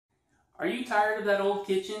Are you tired of that old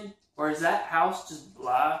kitchen? Or is that house just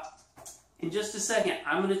blah? In just a second,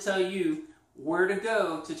 I'm going to tell you where to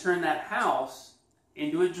go to turn that house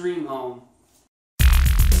into a dream home.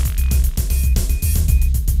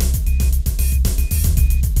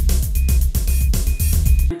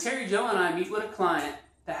 When Terry Jo and I meet with a client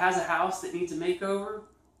that has a house that needs a makeover,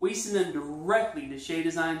 we send them directly to Shae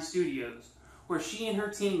Design Studios, where she and her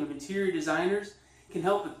team of interior designers can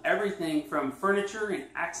help with everything from furniture and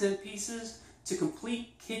accent pieces to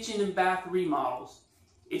complete kitchen and bath remodels.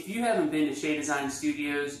 If you haven't been to Shae Design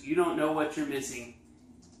Studios, you don't know what you're missing.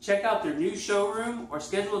 Check out their new showroom or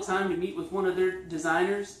schedule a time to meet with one of their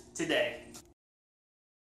designers today.